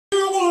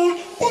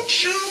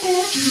What you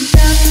gonna do?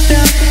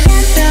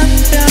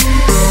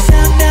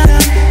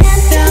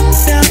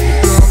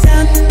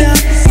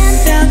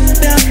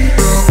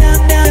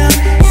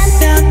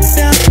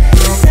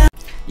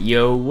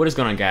 Yo, what is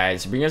going on,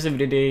 guys? Bringing us a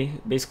video today.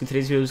 Basically,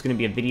 today's video is going to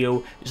be a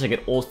video just like an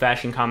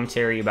old-fashioned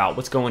commentary about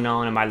what's going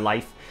on in my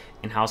life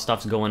and how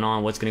stuff's going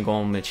on, what's going to go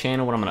on the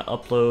channel, what I'm going to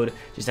upload,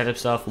 just that type of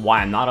stuff, why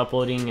I'm not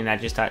uploading, and that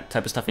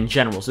type of stuff in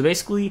general. So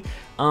basically,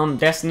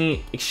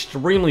 Destiny,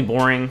 extremely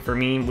boring for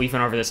me. We've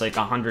been over this like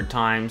 100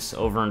 times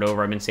over and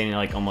over. I've been saying it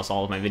like almost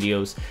all of my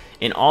videos.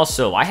 And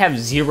also, I have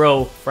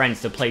 0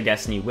 friends to play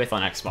Destiny with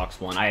on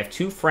Xbox One. I have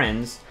 2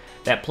 friends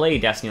that play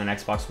Destiny on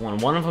Xbox One.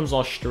 One of them's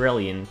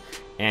Australian,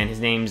 and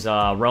his name's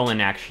Rowan,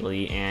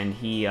 actually, and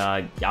he,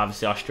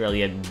 obviously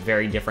Australia,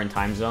 very different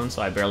time zone,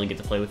 so I barely get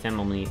to play with him.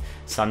 Only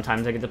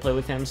sometimes I get to play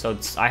with him, so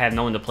I have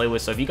no one to play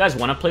with. So if you guys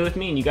want to play with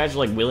me, and you guys are,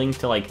 like, willing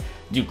to, like,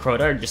 do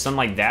Crota or just something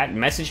like that,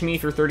 message me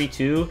if you're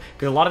 32,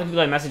 because a lot of the people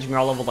that message me are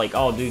all level, like,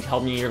 oh, dude,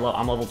 help me,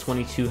 I'm level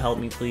 22, help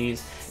me,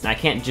 please. And I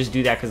can't just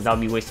do that because that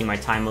would be wasting my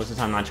time most of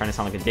the time. I'm not trying to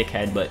sound like a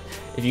dickhead, but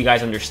if you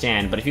guys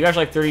understand. But if you guys are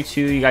like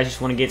 32, you guys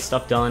just want to get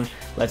stuff done,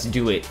 let's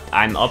do it.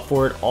 I'm up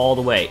for it all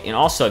the way. And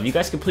also, if you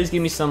guys could please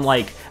give me some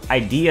like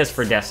ideas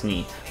for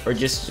Destiny, or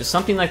just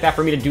something like that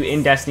for me to do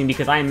in Destiny,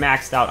 because I am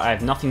maxed out. I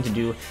have nothing to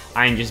do.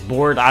 I am just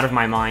bored out of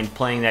my mind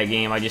playing that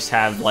game. I just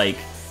have like,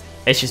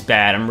 it's just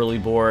bad. I'm really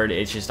bored.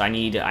 It's just I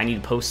need to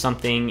post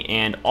something.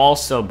 And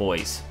also,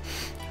 boys,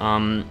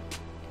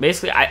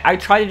 basically, I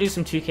tried to do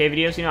some 2K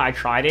videos, you know, I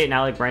tried it, and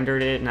I, like,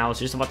 rendered it, and I was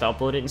just about to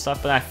upload it and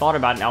stuff, but I thought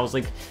about it, and I was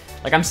like,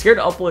 I'm scared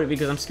to upload it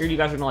because I'm scared you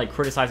guys are gonna, like,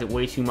 criticize it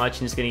way too much,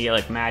 and it's gonna get,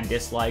 like, mad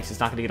dislikes,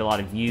 it's not gonna get a lot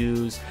of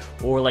views,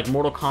 or, like,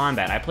 Mortal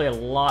Kombat. I play a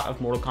lot of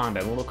Mortal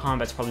Kombat. Mortal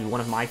Kombat's probably one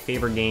of my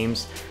favorite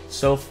games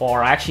so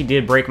far. I actually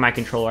did break my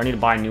controller. I need to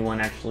buy a new one,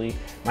 actually.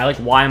 My, like,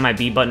 Y and my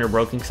B button are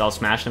broken because I'll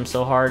smash them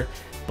so hard.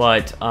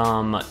 But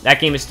that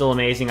game is still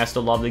amazing. I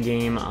still love the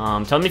game.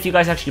 Tell me if you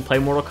guys actually play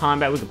Mortal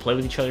Kombat. We could play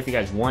with each other if you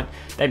guys want.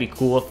 That'd be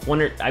cool.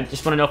 I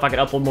just want to know if I could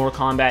upload Mortal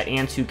Kombat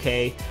and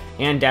 2K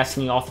and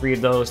Destiny, all 3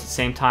 of those at the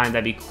same time.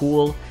 That'd be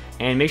cool.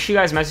 And make sure you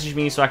guys message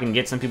me so I can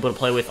get some people to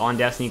play with on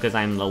Destiny, because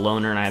I'm a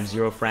loner and I have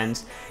 0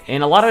 friends.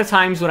 And a lot of the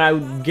times when I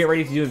would get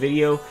ready to do a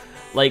video,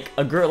 like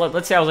a girl,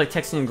 let's say I was like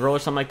texting a girl or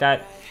something like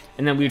that,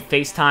 and then we'd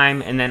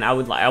FaceTime, and then I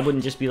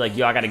wouldn't just be like,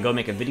 yo, I gotta go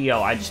make a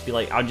video. I'd just be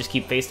like, I'll just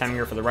keep FaceTiming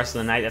her for the rest of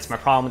the night. That's my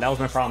problem. That was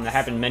my problem. That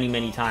happened many,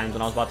 many times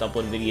when I was about to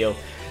upload a video.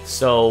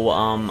 So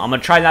I'm gonna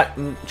try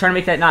to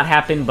make that not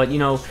happen. But you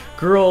know,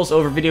 girls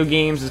over video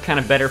games is kind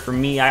of better for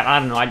me. I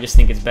don't know. I just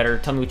think it's better.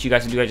 Tell me what you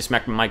guys would do. I just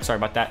smacked my mic. Sorry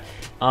about that.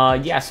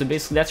 Yeah. So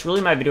basically, that's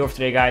really my video for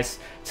today, guys.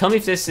 Tell me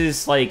if this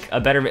is like a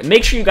better.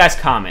 Make sure you guys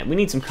comment. We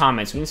need some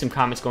comments. We need some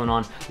comments going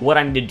on. What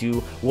I need to do.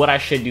 What I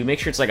should do. Make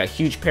sure it's like a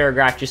huge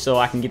paragraph, just so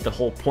I can get the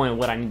whole point of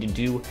what I need to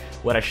do.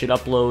 What I should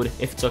upload.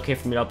 If it's okay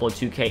for me to upload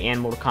 2K and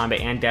Mortal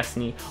Kombat and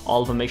Destiny,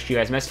 all of them. Make sure you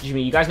guys message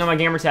me. You guys know my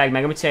gamer tag,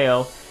 Mega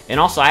Mateo. And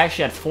also, I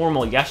actually had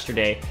formal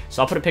yesterday,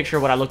 so I'll put a picture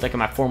of what I looked like in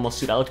my formal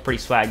suit. I looked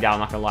pretty swagged out, I'm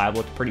not gonna lie. I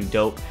looked pretty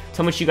dope.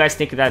 Tell me what you guys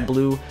think of that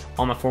blue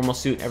on my formal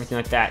suit, everything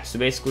like that. So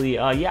basically,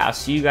 yeah, I'll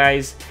see you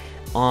guys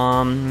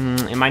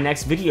in my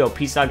next video.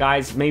 Peace out,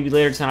 guys. Maybe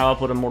later tonight I'll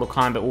upload a Mortal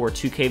Kombat or a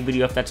 2K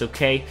video if that's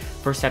okay.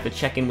 First, I have to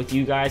check in with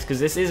you guys, because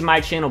this is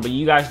my channel, but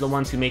you guys are the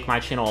ones who make my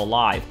channel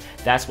alive.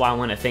 That's why I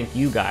want to thank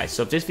you guys.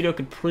 So if this video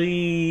could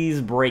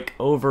please break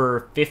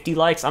over 50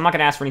 likes, I'm not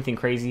gonna ask for anything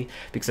crazy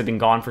because I've been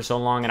gone for so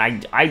long,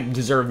 and I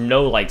deserve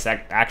no likes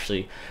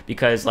actually,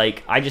 because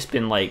like I just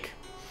been like,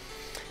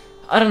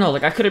 I don't know,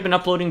 like I could have been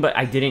uploading, but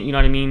I didn't, you know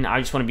what I mean? I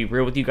just want to be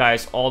real with you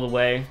guys all the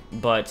way.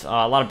 But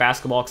a lot of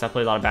basketball, because I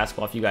play a lot of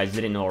basketball. If you guys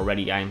didn't know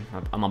already, I'm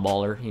a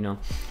baller, you know.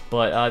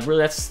 But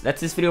really, that's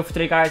this video for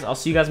today, guys. I'll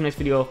see you guys in the next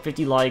video.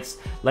 50 likes,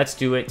 let's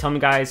do it. Tell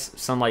me, guys,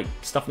 some like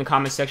stuff in the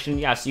comment section.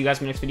 Yeah, see you guys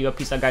in the next video.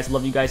 Peace out, guys.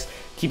 Love you guys.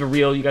 Keep it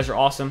real. You guys are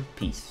awesome.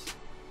 Peace.